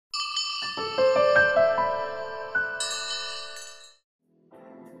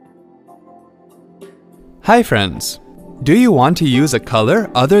Hi friends! Do you want to use a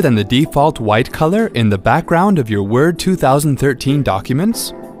color other than the default white color in the background of your Word 2013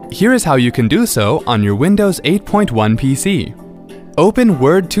 documents? Here is how you can do so on your Windows 8.1 PC. Open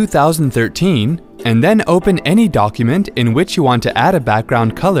Word 2013 and then open any document in which you want to add a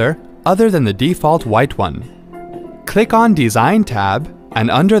background color other than the default white one. Click on Design tab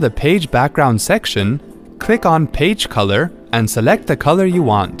and under the Page Background section, click on Page Color and select the color you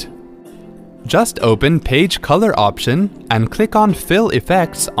want. Just open Page Color option and click on Fill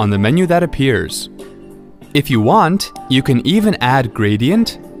Effects on the menu that appears. If you want, you can even add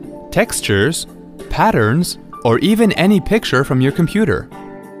gradient, textures, patterns, or even any picture from your computer.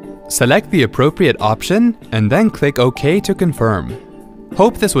 Select the appropriate option and then click OK to confirm.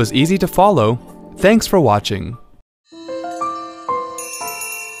 Hope this was easy to follow. Thanks for watching.